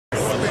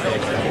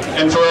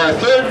And for our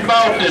third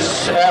bout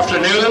this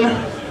afternoon,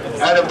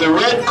 out of the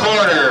red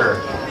corner,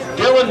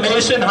 Dylan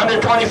Mason,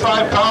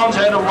 125 pounds,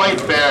 and a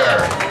white bear.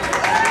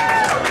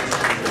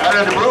 Out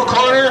of the blue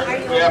corner,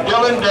 we have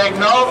Dylan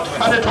Daignault,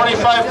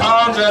 125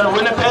 pounds, out of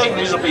Winnipeg.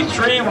 These will be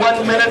 3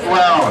 one-minute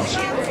rounds.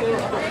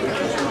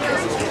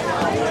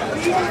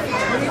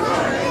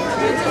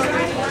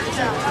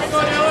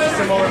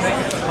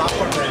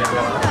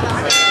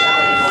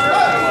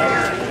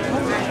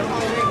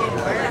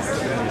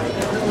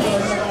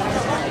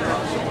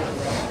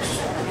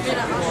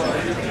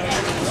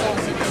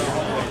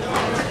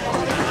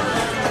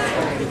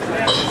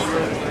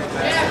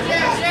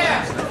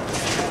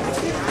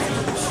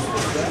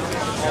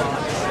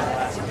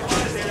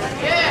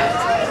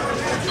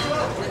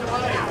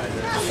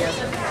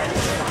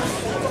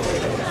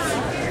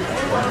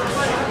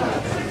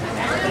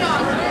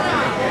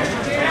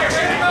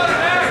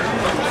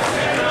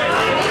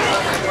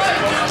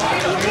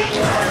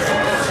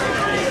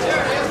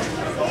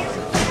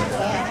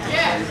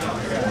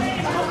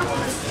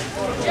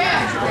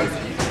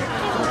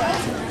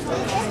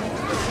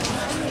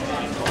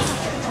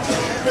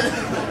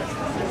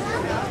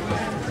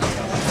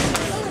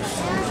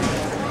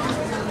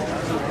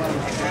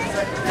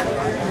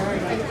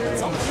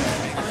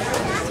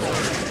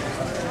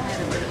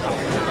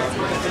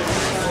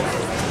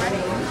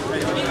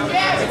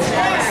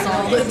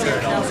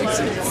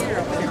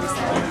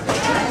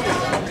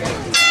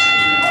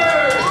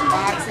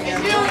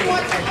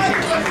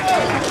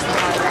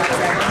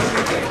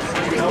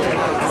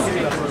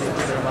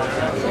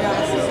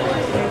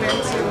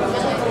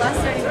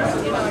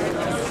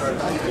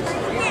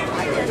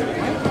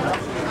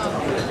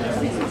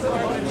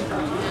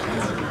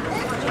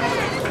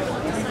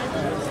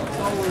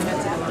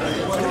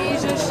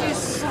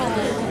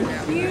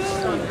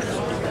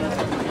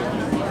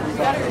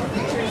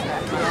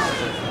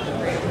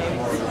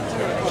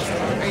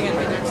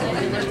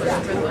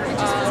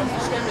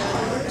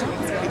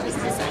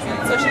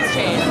 So she's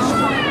changed.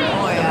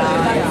 Oh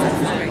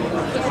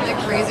yeah. Isn't it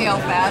crazy how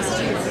fast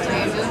she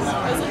changes?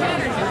 I was looking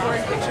at her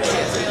newborn picture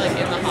yesterday, like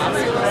in the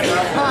hospital.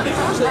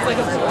 She looks like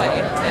a boy,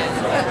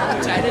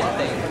 which I didn't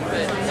think.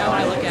 But now when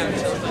I look at her,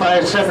 she looks like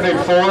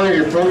 574,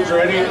 your food's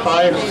ready.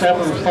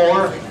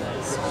 574.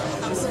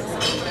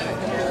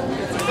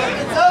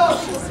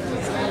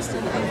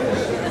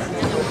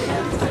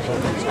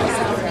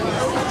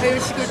 Maybe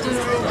she could do the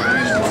real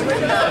green.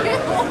 Look at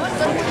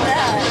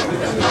that.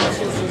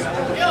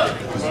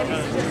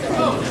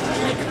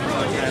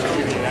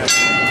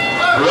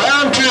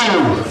 Round 2.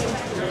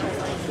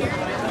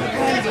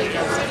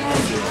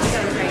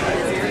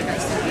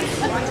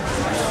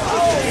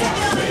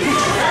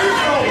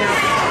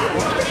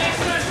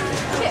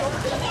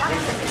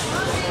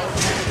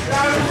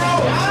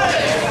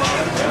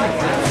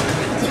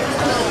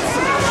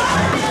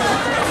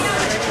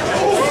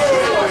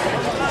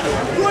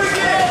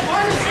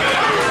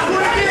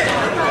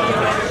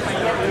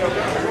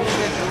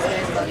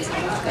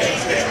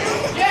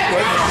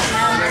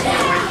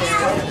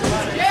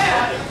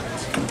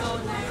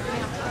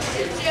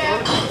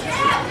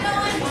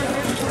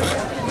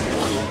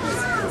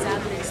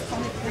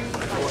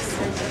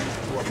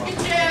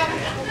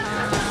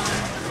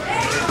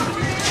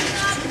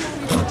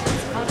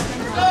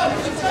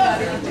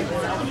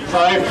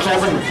 Five,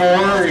 7,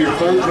 4, your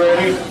food's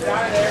ready.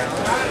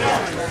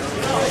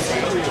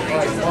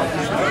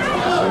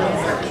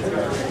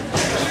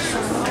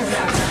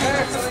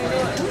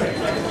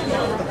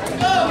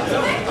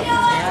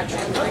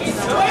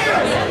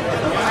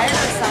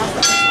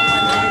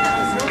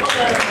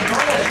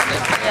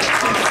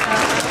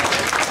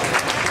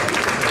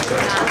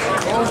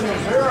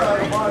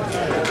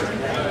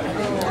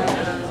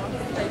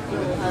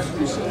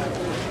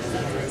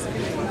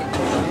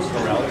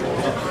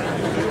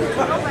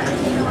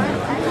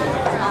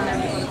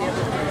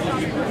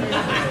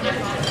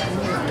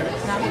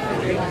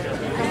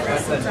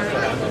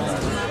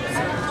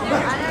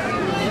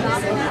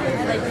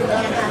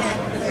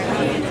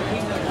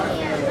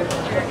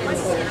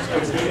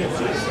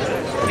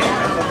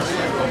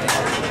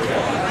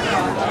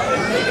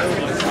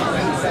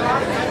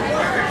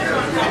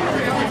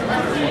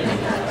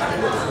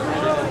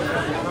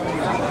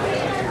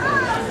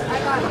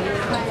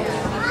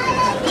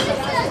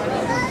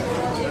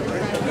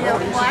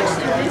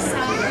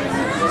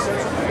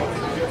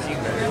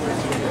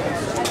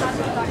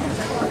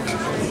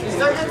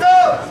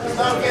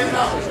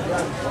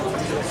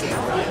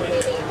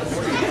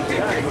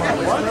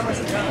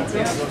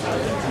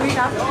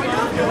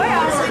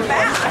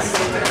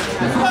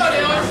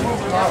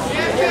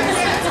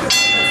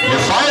 Your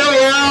final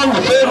round,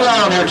 the third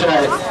round here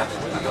tonight.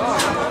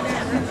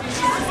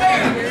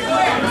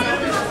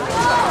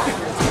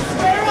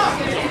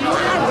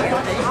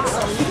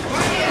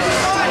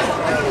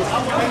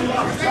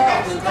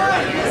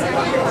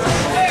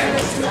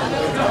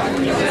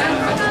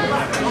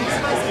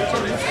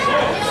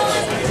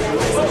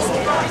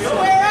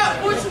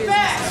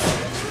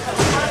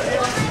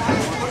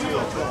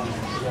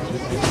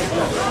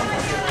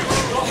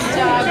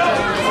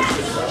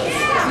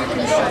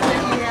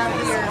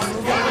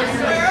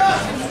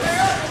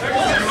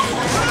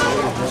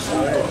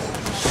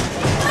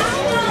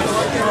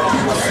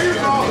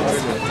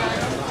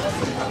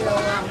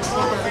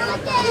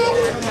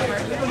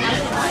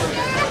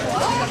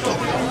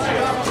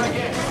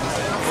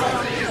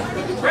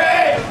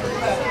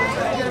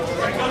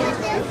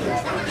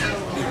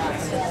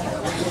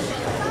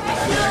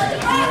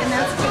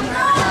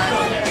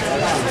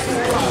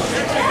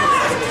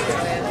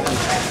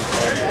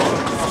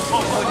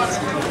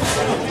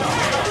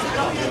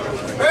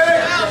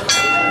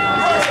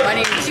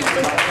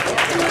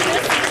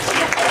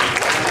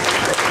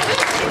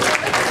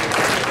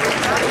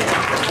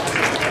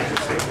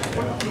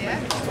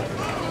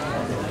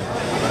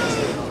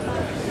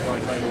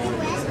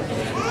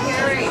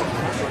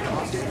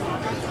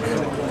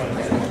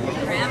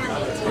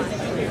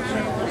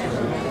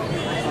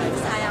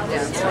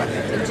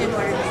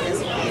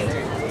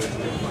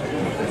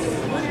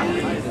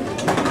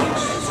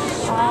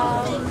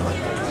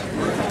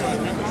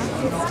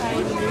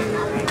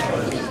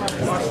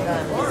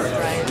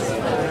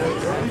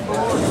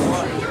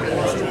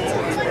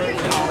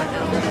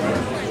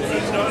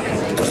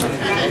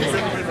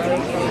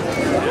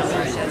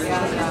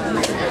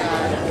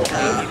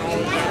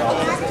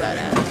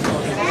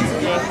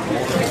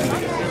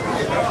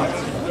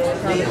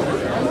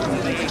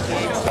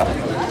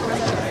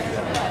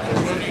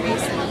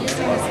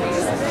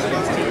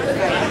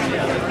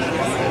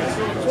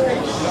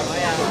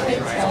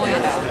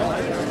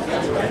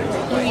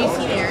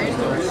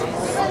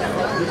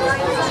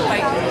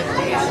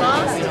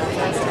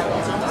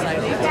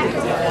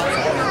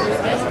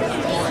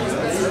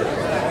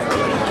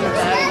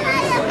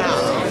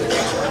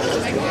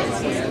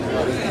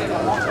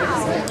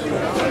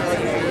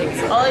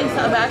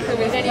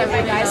 Did any of my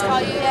guys call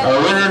you yet? Our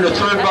winner in the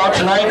third bout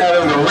tonight out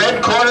of the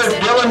red corner,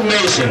 Dylan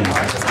Mason.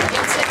 I'm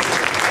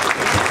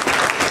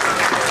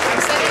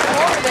sitting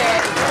over there.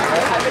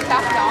 I've been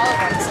talking to all of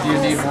them. So. Do you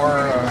need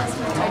more?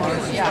 I do,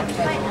 yeah.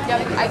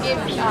 I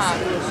gave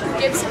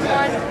Gibson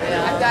one.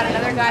 I've got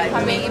another guy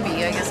coming.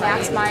 Maybe, I guess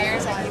Max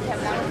Myers. I gave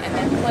him one. And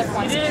then Cliff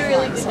wants to do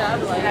really good job.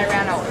 And I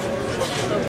ran out.